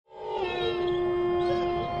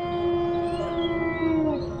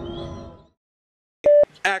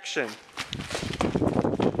Action.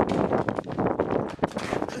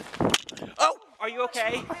 Oh, are you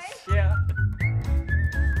okay? Yeah.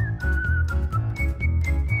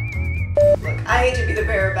 Look, I hate to be the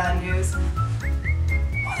bearer of bad news.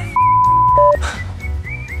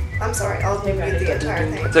 I'm sorry, I'll repeat the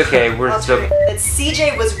entire thing. It's okay. We're so. That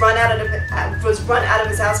CJ was run out of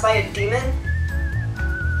his house by a demon.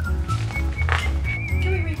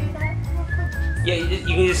 Can we redo that real quick? Yeah, you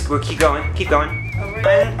can just keep going. Keep going.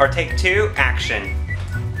 One, or take two. Action.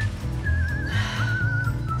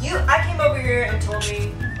 I came over here and told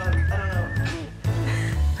me, fuck, I don't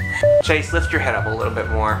know. Chase, lift your head up a little bit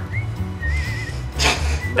more.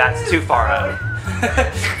 That's too far up.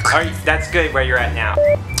 That's good where you're at now.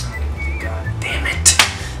 God damn it.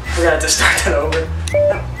 We gotta just start that over.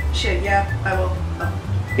 Oh, shit, yeah, I will.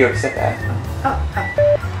 Oh. You accept that? Oh.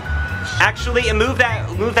 Actually, move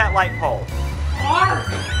that light pole.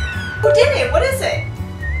 Who did it? What is it?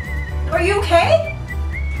 Are you okay?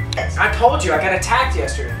 I told you, I got attacked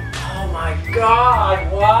yesterday. Oh my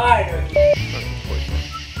god, why?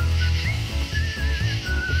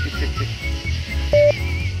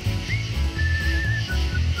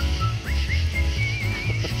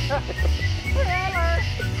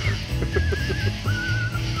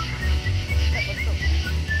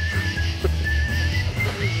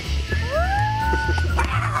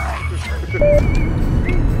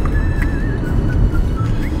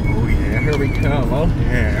 Oh yeah, here we come. Oh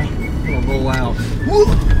yeah. We'll roll out.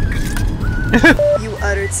 You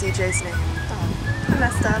uttered CJ's name. Oh, I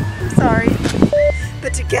messed up. I'm sorry.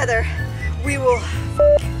 But together, we will.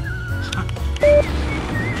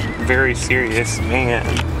 Very serious man.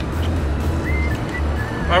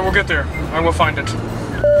 I will get there. I will find it.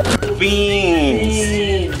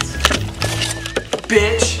 Beans.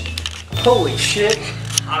 Bitch. Holy shit.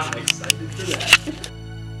 I'm excited for that.